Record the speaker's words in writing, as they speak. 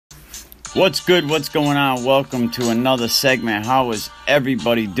What's good? What's going on? Welcome to another segment. How is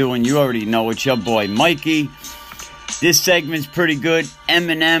everybody doing? You already know it's your boy Mikey. This segment's pretty good.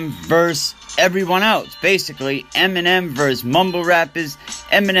 Eminem versus everyone else. Basically, Eminem versus mumble rappers.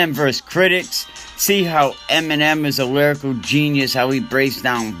 Eminem versus critics. See how Eminem is a lyrical genius. How he breaks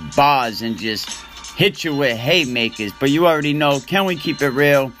down bars and just hits you with haymakers. But you already know, can we keep it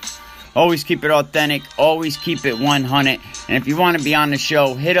real? Always keep it authentic. Always keep it 100. And if you want to be on the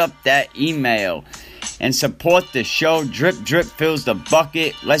show, hit up that email and support the show. Drip Drip fills the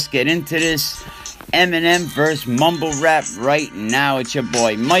bucket. Let's get into this. Eminem versus mumble rap right now. It's your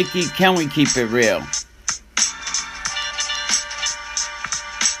boy Mikey. Can we keep it real?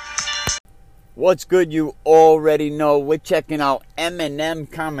 What's good? You already know. We're checking out Eminem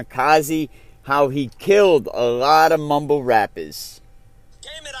Kamikaze. How he killed a lot of mumble rappers.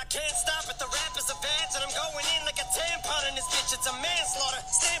 Damn it, I can't stop it. The rap is advanced, and I'm going in like a tampon in this bitch. It's a manslaughter.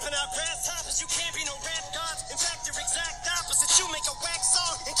 Stamping out grasshoppers. You can't be no rap gods. In fact, you're exact opposite. You make a wax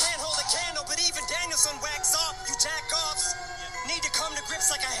song and can't hold a candle, but even Danielson wax off. You jack offs need to come to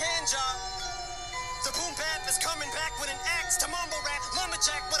grips like a hand job. The boom bap is coming back with an axe to mumble rap.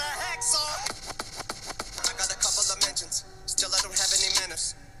 Lumberjack with a hacksaw. I got a couple of mentions. Still, I don't have any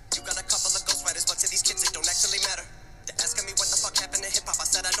manners. You got a couple of ghostwriters, but to these kids, it don't actually matter. They're asking me what the fuck happened to hip-hop. I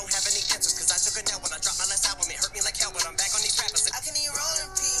said I don't have any answers, cause I took a nap when I dropped my last album. It hurt me like hell, but I'm back on these rappers. I can even roll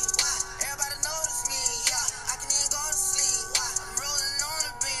in bean, why? Everybody notice me, yeah. I can even go to sleep, why? I'm rolling on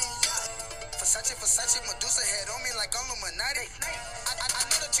the bean, yeah. Versace, Medusa head on me like I'm Illuminati. I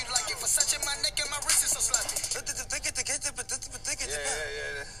know that you like it. Versace, my neck and my wrist is so sloppy. Why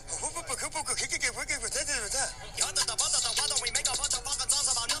don't we make a bunch of fucking songs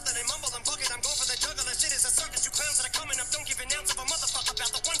about nothing and mumble and bucket? I'm going for the juggler. Shit is a circus. You clowns that are coming up. Don't give an ounce of a motherfucker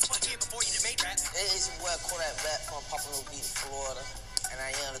about the ones that were here before you made rap. Hey, it's your boy Kodak Black from Pompano Beach, Florida. And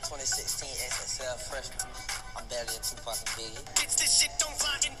I am the 2016 SSL freshman. I'm better than Tupac and Biggie. Bitch, this shit don't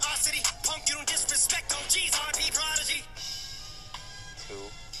fly in our city. Punk, you don't disrespect OGs, R&B prodigy. 2.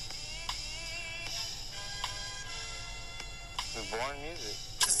 We're born music.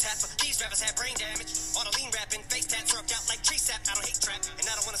 These rappers have brain damage. All the lean rapping, face tats rubbed out like tree sap. I don't hate trap, and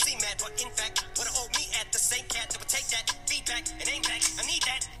I don't wanna see mad, but in fact, what I owe me at the same cat that would take that feedback and aim back. I need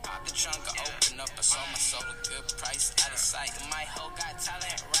that. Pop the trunk, I open up, I sold my soul a good price. Out of sight, my hoe got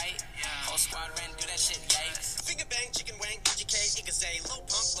talent, right? Whole squad ran, do that shit, yikes. Finger bang, chicken wang, GK, Igazay, low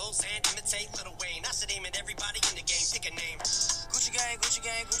punk, low sand, imitate Lil Wayne. I should aim at everybody in the game, pick a name. Gucci gang, Gucci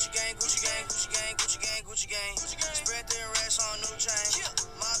gang, Gucci gang, Gucci gang, Gucci gang, Gucci gang, Gucci gang. Spread their racks on new chain.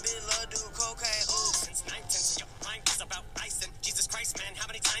 My bitch love do cocaine. Ooh, since 9/10, your mind is about ice and Jesus Christ, man, how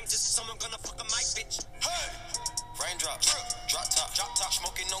many times is someone gonna fuck a my bitch? Hey! Raindrops, drop top,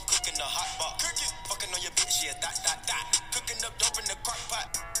 smoking, no cooking the hot pot. Fucking on your bitch, yeah, that. Cooking up dope in the crock pot.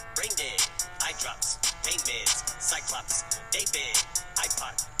 Brain dead, eye drops, pain meds, Cyclops, day bed,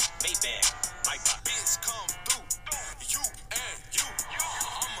 iPod, Maybach, my pop. Bitch, come through, you and you.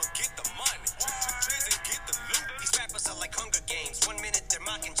 I'ma get the money, trends and get the loot. These rappers are like Hunger Games. 1 minute they're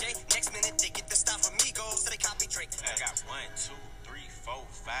mocking Jay, next minute they get the stuff from Migos, so they copy Drake. I got 1, 2, 3, 4,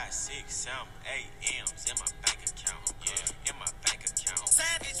 5, 6, 7, 8 M's in my bank account. Yeah, in my bank account.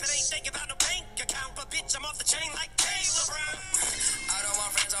 Savage, but ain't thinking about no bank account. But bitch, I'm off the chain like Taylor Brown. I don't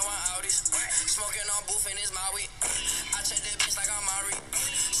want friends, I want Audis. Smoking on booth and it's my weed. I check that bitch like I'm Mari.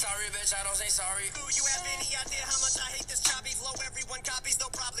 Sorry, bitch, I don't say sorry. Do you have any idea how much I hate this choppy flow? Everyone copies,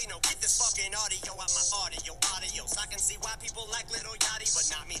 they'll probably know. Get this fucking audio out my audios. I can see why people like Little Yachty, but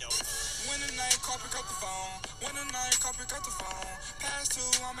not me though. When the night call, pick up the phone. When the night call, pick up the phone. Past 2,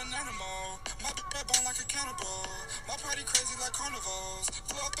 I'm an animal. My bed bone like a cannibal. My party crazy like carnivals.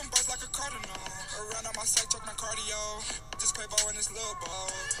 Flow up them birds like a cardinal. Around on my side, check my cardio. Just play ball in this little ball.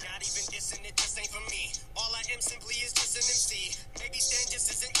 Not even dissing it, this ain't for me. All I am simply is just an MC. Maybe Stan just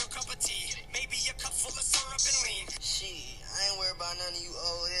isn't your cup of tea. Maybe a cup full of syrup and lean. Shit, I ain't worried about none of you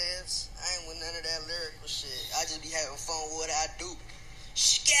old heads. I ain't with none of that lyrical shit. I just be having fun with what I do.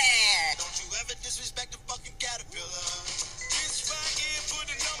 Scat! Don't you ever disrespect the fucking caterpillar. This right here for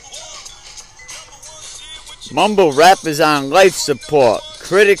the number one. Number one shit with you. Mumble rappers on life support.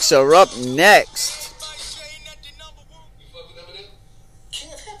 Critics are up next.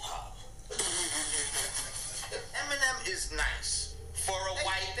 King of hip hop. Eminem is nice for a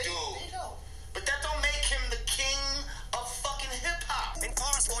white dude, but that don't make him the king of fucking hip hop. In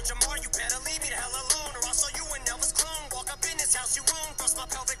Forest Lord Jamar, you better leave me the hell alone, or I'll show you an Elvis clone. Walk up in this house you own, bust my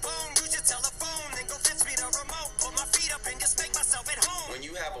pelvic bone. Use your telephone, then go fetch me the remote. Put my feet up and just make myself at home. When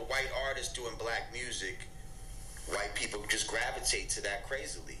you have a white artist doing black music, white people just gravitate to that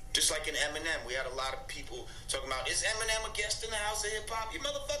crazily. Just like in Eminem, we had a lot of people talking about, is Eminem a guest in the house of hip-hop? You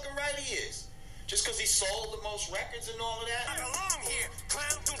motherfucking right he is. Just because he sold the most records and all of that. I belong here.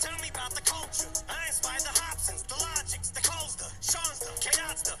 Clown, don't tell me about the culture. I inspired the Hobsons, the Logics, the Coles, the Sean's, the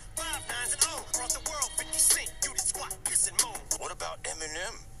Chaos, the 5 9s and O. Brought the world 50 Cent, you did squat, piss and moan. What about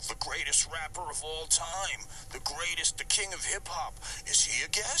Eminem, the greatest rapper of all time? The greatest, the king of hip-hop. Is he a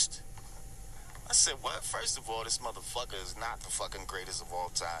guest? I said, what? First of all, this motherfucker is not the fucking greatest of all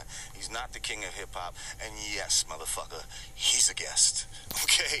time. He's not the king of hip-hop. And yes, motherfucker, he's a guest.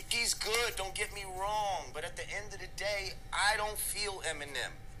 Okay? He's good, don't get me wrong. But at the end of the day, I don't feel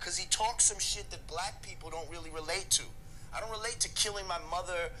Eminem. Because he talks some shit that black people don't really relate to. I don't relate to killing my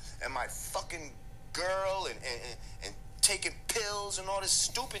mother and my fucking girl and taking pills and all this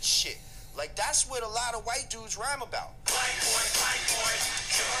stupid shit. Like, that's what a lot of white dudes rhyme about. Black boy,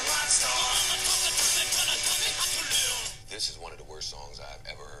 you're a rock star. This is one of the worst songs I've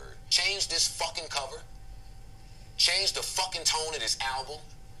ever heard. Change this fucking cover. Change the fucking tone of this album.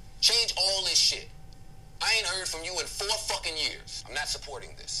 Change all this shit. I ain't heard from you in 4 fucking years. I'm not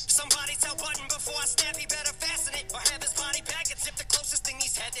supporting this. Somebody tell Button before I snap, he better fasten it. Or have his body back and zip the closest thing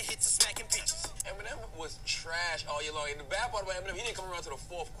he's had to hits a smacking bitches. Eminem was trash all year long. And the bad part about Eminem, he didn't come around to the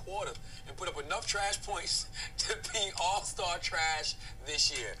 4th quarter and put up enough trash points to be all-star trash this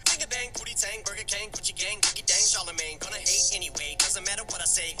year. Bang a bang, booty tang, Burger King, Gucci gang, Boogie dang, Charlemagne. Gonna hate anyway, doesn't matter what I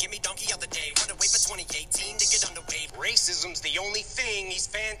say. Give me donkey of the day, run away for 2018 to get underway. Racism's the only thing he's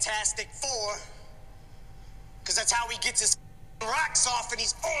fantastic for. Cause that's how he gets his rocks off and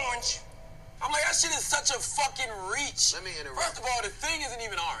he's orange. I'm like, that shit is such a fucking reach. Let me interrupt. First of all, the Thing isn't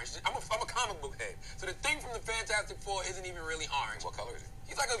even orange. I'm a comic book head. So the Thing from the Fantastic Four isn't even really orange. What color is it?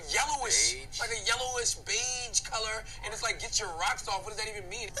 He's like a yellowish, Beige. like a yellowish beige color. And it's like, get your rocks off. What does that even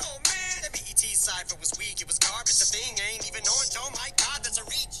mean? Oh man, the BET cipher was weak, it was garbage. The Thing ain't even orange, oh my god, that's a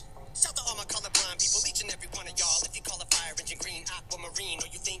reach. Shout to all my colorblind people, each and every one of y'all. If you call a fire engine green, aquamarine, or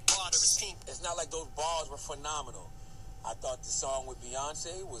you think water is pink. It's not like those bars were phenomenal. I thought the song with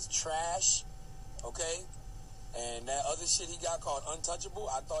Beyonce was trash, okay? And that other shit he got called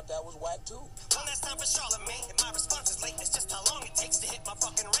Untouchable, I thought that was whack too. One last time for Charlemagne, and my response is late. It's just how long it takes to hit my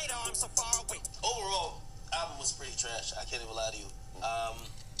fucking radar. I'm so far away. Overall, album was pretty trash. I can't even lie to you.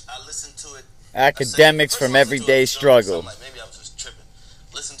 I listened to it. Academics from everyday struggle. Like, maybe I was just tripping.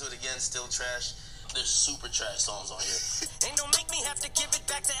 Listen to it again, still trash. There's super trash songs on here. And don't make me have to give it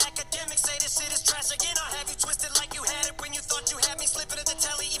back to academics. Say this shit is trash again. I'll have you twisted like you had it when you thought you had me slipping at the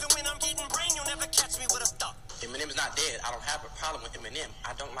telly. Even when I'm getting brain, you'll never catch me with a thought. Eminem's not dead. I don't have a problem with Eminem.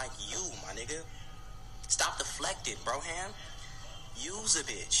 I don't like you, my nigga. Stop deflecting, broham. Use a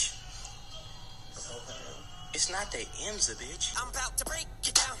bitch. It's not that M's a bitch. I'm about to break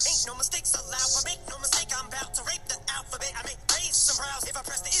it down. Ain't no mistakes allowed, but make no mistake, I'm about to rape the alphabet. I may raise some brows if I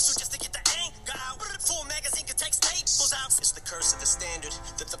press the issue just to get the anger out. Full magazine can take staples out. It's the curse of the standard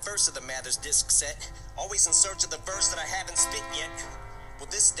that the verse of the Mathers disc set. Always in search of the verse that I haven't spit yet. Will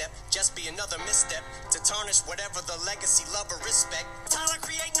this step just be another misstep to tarnish whatever the legacy, love, or respect? Tyler,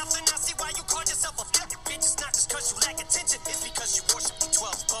 create nothing. I see why you call yourself a fucking bitch. It's not just because you lack attention. It's because you worship the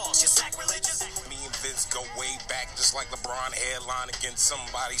 12 balls. You're sacrilegious. Me and Vince go way back, just like LeBron headline against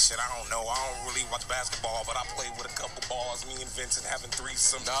somebody. Shit, I don't know. I don't really watch basketball, but I play with a couple balls. Me and Vincent having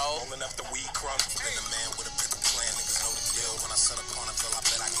threesome. No. Rolling up the weed crumb. Then the man with a pickle plan. Niggas know the deal. When I set a corner bill, I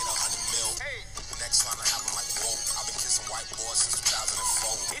bet I get 100 mil. Hey. The next line I have, I'm like, whoa. I've been kissing white boys since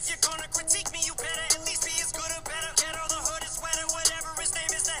 2004. If you're gonna critique me, you better at least be as good or better. Get all the hood is sweater, whatever his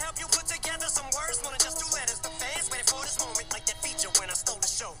name is to help you put together some words. Wanna just do letters. The fans waiting for this moment, like that feature when I stole the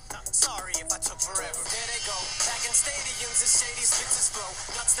show. Sorry if I took forever. There they go, back in stadiums and shady spits his flow.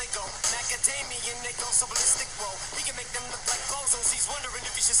 Nuts they go, macadamian they go, so ballistic bro. He can make them look like bozos. He's wondering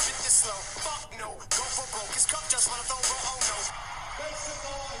if he should spit this slow. Fuck no, go for broke. His cup just wanna throw bro. Oh no. Basic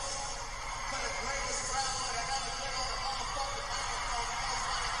boys, for the greatest rapper to ever get on the motherfucking microphone.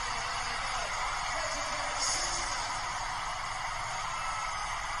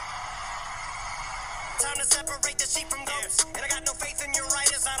 Time to separate the sheep from goats. And I got no faith in your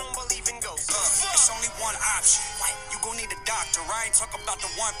writers, I don't believe in ghosts. It's only one option. You gon' need a doctor. I ain't talking about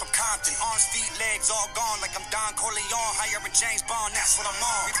the one from Compton. Arms, feet, legs all gone like I'm Don Corleone. Hiring James Bond, that's what I'm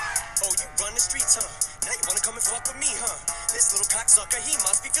on. Oh, you run the streets, huh? Now you wanna come and fuck with me, huh? This little cocksucker, he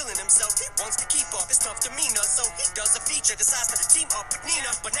must be feeling himself. He wants to keep up his tough demeanor, so he does a feature, decides to team up with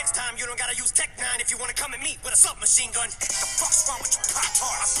Nina. But next time, you don't gotta use Tech 9 if you wanna come and meet with a submachine gun. The fuck's wrong with you pop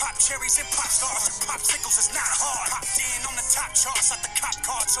tarts? I pop cherries and pop stars, and popsicles is not hard. Popped in on the top charts like the cop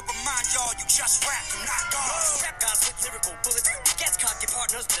card, so remind y'all you just rap, you not guards. Rap guys with lyrical bullets, gas cock your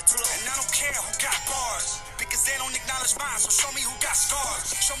partners with a tool. And I don't care who got bars, because they don't acknowledge mine, so show me who got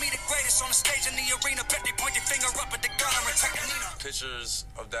scars. Show me the greatest on the stage in the arena, bet they point their finger up at the gun and attack Nina. Pictures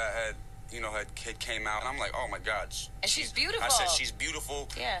of that had came out, and I'm like, oh my God. And she's beautiful. I said she's beautiful.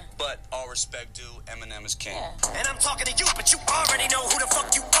 Yeah. But all respect due, Eminem is king. Yeah. And I'm talking to you, but you already know who the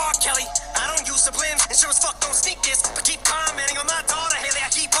fuck you are, Kelly. I don't use sublims, and sure as fuck don't sneak this, but keep commenting on my daughter, Haley. I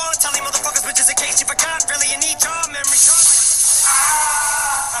keep on telling motherfuckers, but just in case you forgot, really, you need your memory card.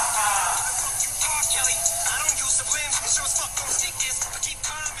 Kelly, I don't use sublims, and sure as fuck don't sneak this, but keep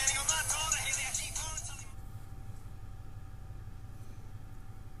commenting on my daughter, Haley. I keep on telling.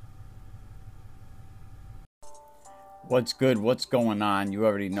 What's good? What's going on? You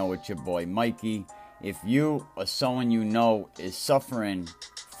already know it's your boy Mikey. If you or someone you know is suffering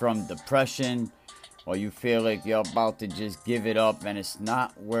from depression, or you feel like you're about to just give it up and it's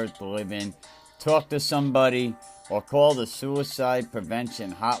not worth living, talk to somebody or call the Suicide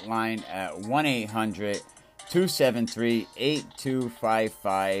Prevention Hotline at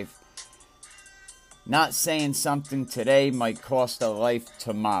 1-800-273-8255. Not saying something today might cost a life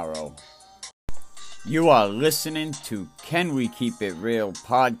tomorrow. You are listening to Can We Keep It Real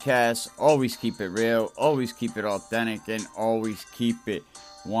podcast. Always keep it real, always keep it authentic, and always keep it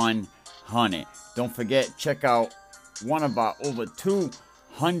 100. Don't forget, check out one of our over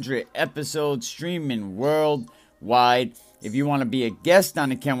 200 episodes streaming worldwide. If you want to be a guest on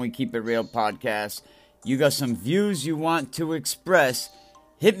the Can We Keep It Real podcast, you got some views you want to express,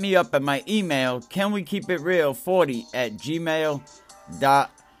 hit me up at my email,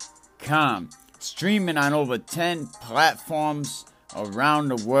 canwekeepitreal40@gmail.com. Streaming on over 10 platforms around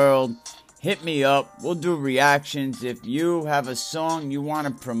the world. Hit me up. We'll do reactions. If you have a song you want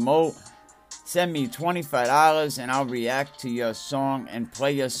to promote, send me $25 and I'll react to your song and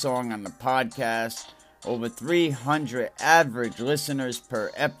play your song on the podcast. Over 300 average listeners per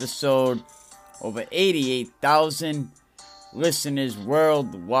episode. Over 88,000 listeners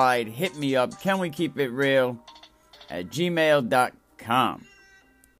worldwide. Hit me up. Can we keep it real? @gmail.com.